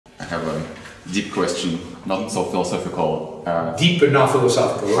have a deep question, not so philosophical. Deep but not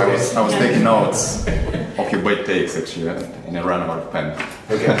philosophical. Okay. I was taking notes of your bad takes actually, and I ran out of pen.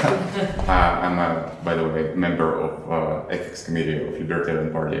 Okay. I'm, by the way, member of Ethics Committee of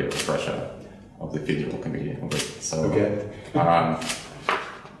Libertarian Party of Russia, of the Federal Committee of it. So, okay.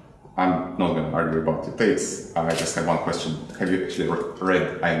 I'm not going to argue about your takes. I just have one question. Have you actually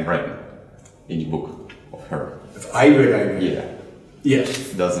read Ayn Rand? Any book of her? I read Ayn Rand? Yeah.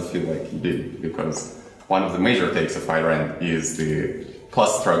 Yes. It doesn't feel like you did, because one of the major takes of Ayn Rand is the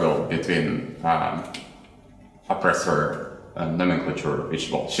class struggle between oppressor and nomenclature, which,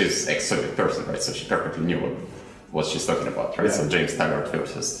 well, she's ex-Soviet person, right? So she perfectly knew what she's talking about, right? Yeah. So James Taggart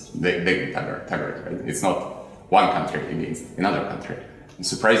versus David Taggart, right? It's not one country against another country. And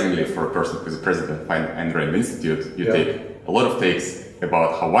surprisingly, for a person who's the president of Ayn Rand Institute, you take a lot of takes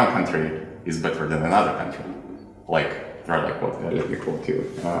about how one country is better than another country. Like, there are like what, let me quote you,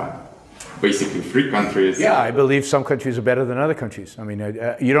 basically free countries. Yeah, I believe some countries are better than other countries. I mean,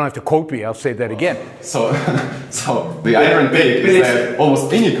 you don't have to quote me, I'll say that again. So the Ayn Rand take is that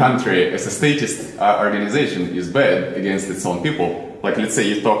almost any country as a statist organization is bad against its own people. Like, let's say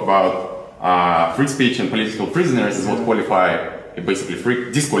you talk about free speech and political prisoners is what qualify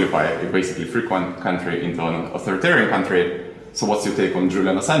disqualify a basically free country into an authoritarian country. So what's your take on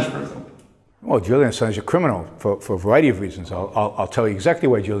Julian Assange, for example? Well, Julian Assange is a criminal for a variety of reasons. I'll tell you exactly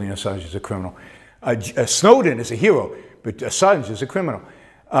why Julian Assange is a criminal. Snowden is a hero, but Assange is a criminal.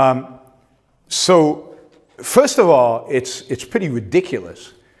 So, first of all, it's pretty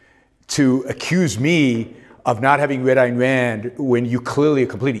ridiculous to accuse me of not having read Ayn Rand when you clearly are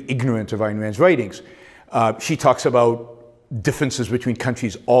completely ignorant of Ayn Rand's writings. She talks about differences between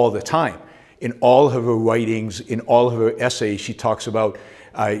countries all the time. In all of her writings, in all of her essays, she talks about,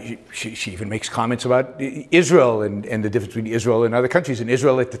 she even makes comments about Israel and the difference between Israel and other countries. And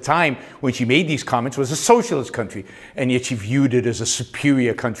Israel at the time, when she made these comments, was a socialist country, and yet she viewed it as a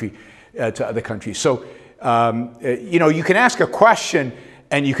superior country to other countries. So, you know, you can ask a question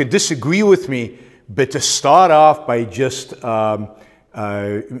and you can disagree with me, but to start off by just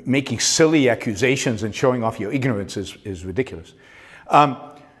making silly accusations and showing off your ignorance is ridiculous.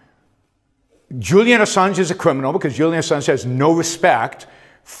 Julian Assange is a criminal because Julian Assange has no respect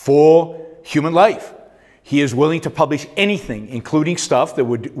for human life. He is willing to publish anything, including stuff that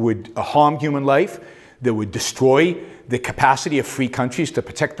would harm human life, that would destroy the capacity of free countries to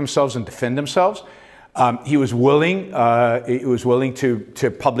protect themselves and defend themselves. He was willing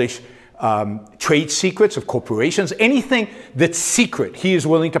to publish trade secrets of corporations, anything that's secret, he is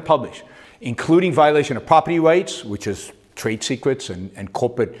willing to publish, including violation of property rights, which is trade secrets and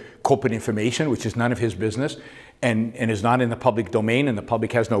corporate information, which is none of his business and is not in the public domain, and the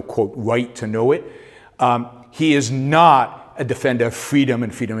public has no, quote, right to know it. He is not a defender of freedom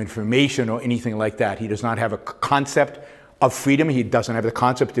and freedom of information or anything like that. He does not have a concept of freedom. He doesn't have the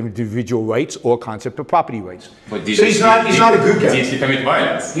concept of individual rights or concept of property rights. But so he's not a good guy. Did he commit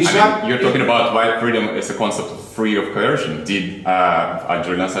violence? You're talking about why freedom is a concept free of coercion. Did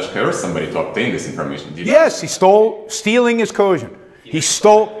Julian Assange coerce somebody to obtain this information? Yes, he stole. Stealing is coercion. He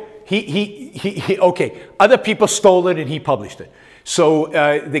stole. Okay, other people stole it and he published it. So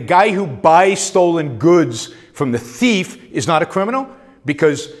the guy who buys stolen goods from the thief is not a criminal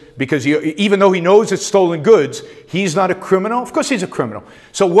because even though he knows it's stolen goods, he's not a criminal. Of course he's a criminal.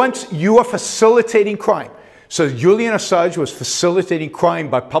 So once you are facilitating crime, so Julian Assange was facilitating crime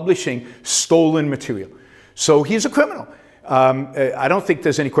by publishing stolen material. So he's a criminal. I don't think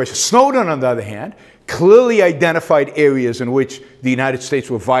there's any question. Snowden, on the other hand, clearly identified areas in which the United States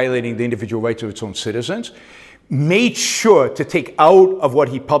were violating the individual rights of its own citizens, made sure to take out of what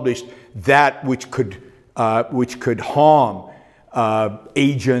he published that which could harm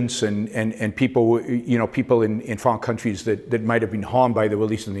agents and people, you know, people in foreign countries that might have been harmed by the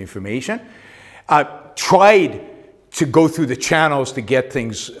release of the information. Tried to go through the channels to get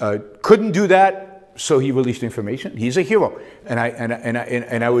things, couldn't do that. So he released information. He's a hero, and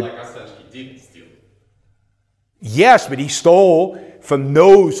I would. Like Assange, he did steal. Yes, but he stole from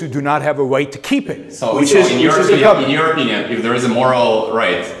those who do not have a right to keep it. So, in your opinion, if there is a moral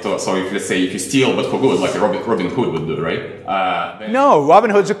right, so if let's say if you steal but for good, like Robin Hood would do, right? No, Robin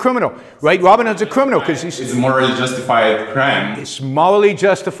Hood's a criminal, right? Robin Hood's a criminal because it's a morally justified crime. It's morally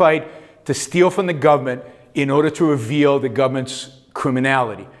justified to steal from the government in order to reveal the government's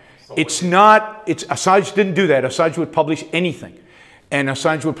criminality. Assange didn't do that. Assange would publish anything. And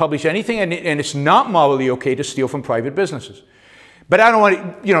Assange would publish anything, and it's not morally okay to steal from private businesses. But I don't want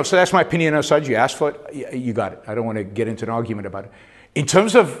to, you know, so that's my opinion on Assange. You asked for it, you got it. I don't want to get into an argument about it. In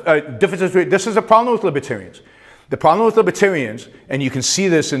terms of differences, this is a problem with libertarians. The problem with libertarians, and you can see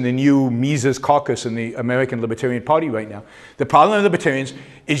this in the new Mises caucus in the American Libertarian Party right now, the problem with libertarians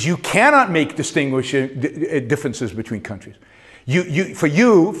is you cannot make differences between countries. For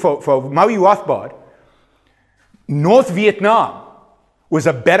Murray Rothbard, North Vietnam was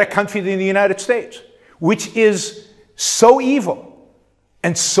a better country than the United States, which is so evil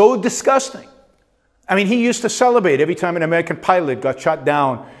and so disgusting. I mean, he used to celebrate every time an American pilot got shot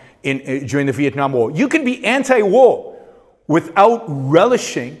down during the Vietnam War. You can be anti-war without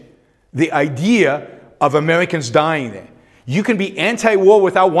relishing the idea of Americans dying there. You can be anti-war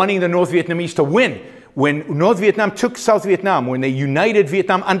without wanting the North Vietnamese to win. When North Vietnam took South Vietnam, when they united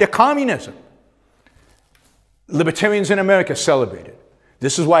Vietnam under communism, libertarians in America celebrated.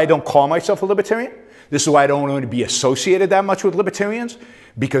 This is why I don't call myself a libertarian. This is why I don't want to be associated that much with libertarians,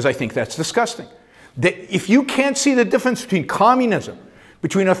 because I think that's disgusting. If you can't see the difference between communism,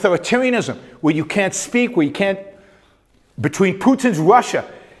 between authoritarianism, where you can't speak, where you can't, between Putin's Russia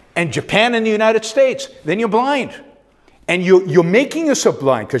and Japan and the United States, then you're blind. And you're making yourself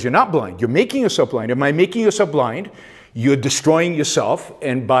blind, because you're not blind. You're making yourself blind. And by making yourself blind, you're destroying yourself.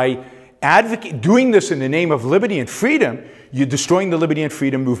 And by doing this in the name of liberty and freedom, you're destroying the liberty and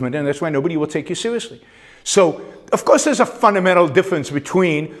freedom movement, and that's why nobody will take you seriously. So, of course, there's a fundamental difference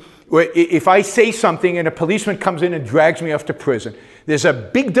between if I say something and a policeman comes in and drags me off to prison. There's a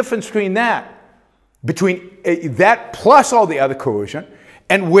big difference between that plus all the other coercion,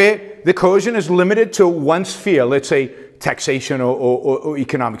 and where the coercion is limited to one sphere, let's say taxation or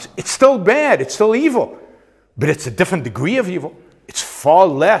economics. It's still bad, it's still evil, but it's a different degree of evil. It's far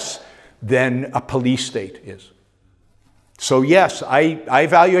less than a police state is. So yes, I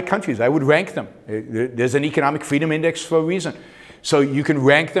evaluate countries. I would rank them. There's an economic freedom index for a reason. So you can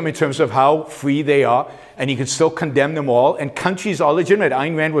rank them in terms of how free they are, and you can still condemn them all. And countries are legitimate.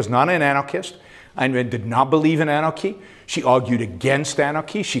 Ayn Rand was not an anarchist. Ayn Rand did not believe in anarchy. She argued against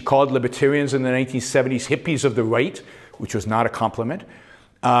anarchy. She called libertarians in the 1970s hippies of the right, which was not a compliment.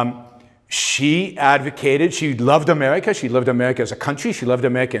 She advocated, she loved America. She loved America as a country. She loved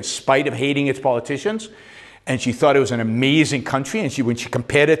America in spite of hating its politicians. And she thought it was an amazing country. And when she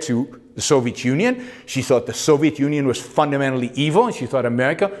compared it to the Soviet Union, she thought the Soviet Union was fundamentally evil, and she thought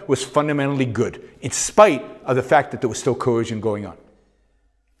America was fundamentally good, in spite of the fact that there was still coercion going on.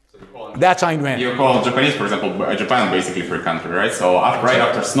 That's Ayn Rand. You call Japanese, for example, Japan basically free country, right? So right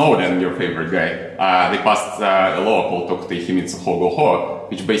after Snowden, your favorite guy, they passed a law called Tokutei Himitsu Hogo,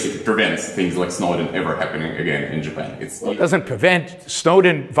 which basically prevents things like Snowden ever happening again in Japan. Well, it doesn't prevent.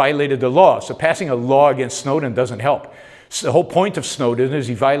 Snowden violated the law, so passing a law against Snowden doesn't help. So the whole point of Snowden is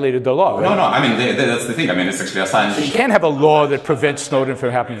he violated the law, right? No, I mean, that's the thing. I mean, it's actually a science. So you can't have a law that prevents Snowden from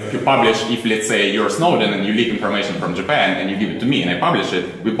happening. If you publish, if let's say you're Snowden and you leak information from Japan and you give it to me and I publish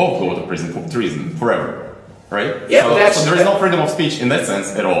it, we both go to prison for treason forever, right? Yeah, so there is no freedom of speech in that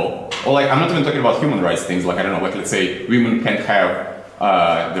sense at all. Or like, I'm not even talking about human rights things. Like, I don't know, like let's say women can't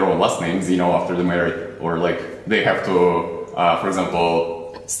have their own last names, you know, after they're married, or like they have to, for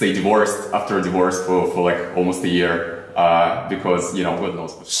example, stay divorced after a divorce for like almost a year. Because, you know, God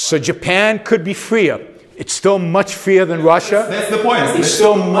knows. So Japan could be freer. It's still much freer than Russia. That's the point. It's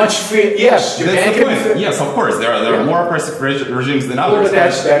still much freer. Yes, Japan can be freer. Yes, of course. There are more oppressive regimes than others. Well,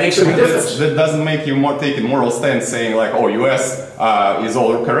 that makes a big difference. That doesn't make you take a moral stance saying like, oh, US is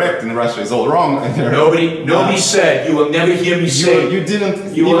all correct and Russia is all wrong. Nobody said. You will never hear me say.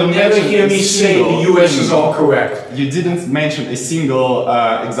 You will never hear me say the US is all correct. You didn't mention a single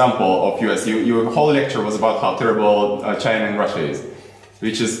example of US. Your whole lecture was about how terrible China and Russia is.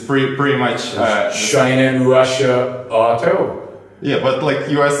 Which is pretty much... China and Russia are terrible. Yeah, but like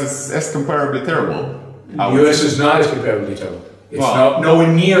US is as comparably terrible. US is not as comparably terrible. It's nowhere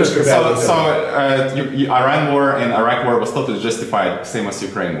near as comparably terrible. So Iran war and Iraq war was totally justified, same as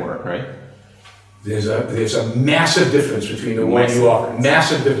Ukraine war, right? There's a massive difference between the war in Iraq.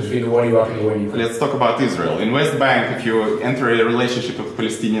 Massive difference between the war in Iraq and the war in Ukraine. Let's talk about Israel. In West Bank, if you enter a relationship with a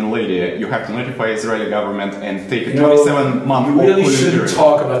Palestinian lady, you have to notify Israeli government and take a 27-month You really shouldn't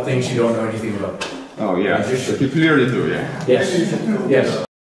talk about things you don't know anything about. Oh yeah, you clearly do, yeah. Yes, yes.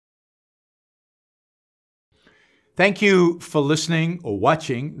 Thank you for listening or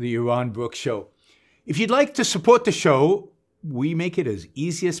watching the Yaron Brook Show. If you'd like to support the show, we make it as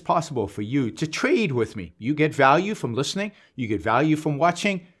easy as possible for you to trade with me. You get value from listening. You get value from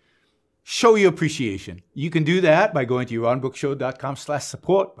watching. Show your appreciation. You can do that by going to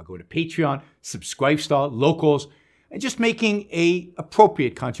yaronbrookshow.com/support, by going to Patreon, Subscribestar, Locals, and just making an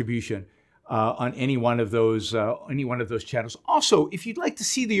appropriate contribution on any one of those channels. Also, if you'd like to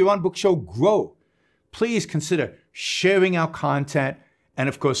see the Yaron Brook Show grow, please consider sharing our content and,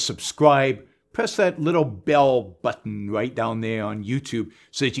 of course, subscribe, press that little bell button right down there on YouTube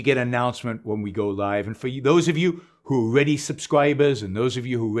so that you get an announcement when we go live. And for you, those of you who are already subscribers and those of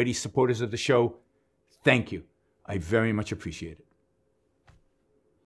you who are already supporters of the show, thank you. I very much appreciate it.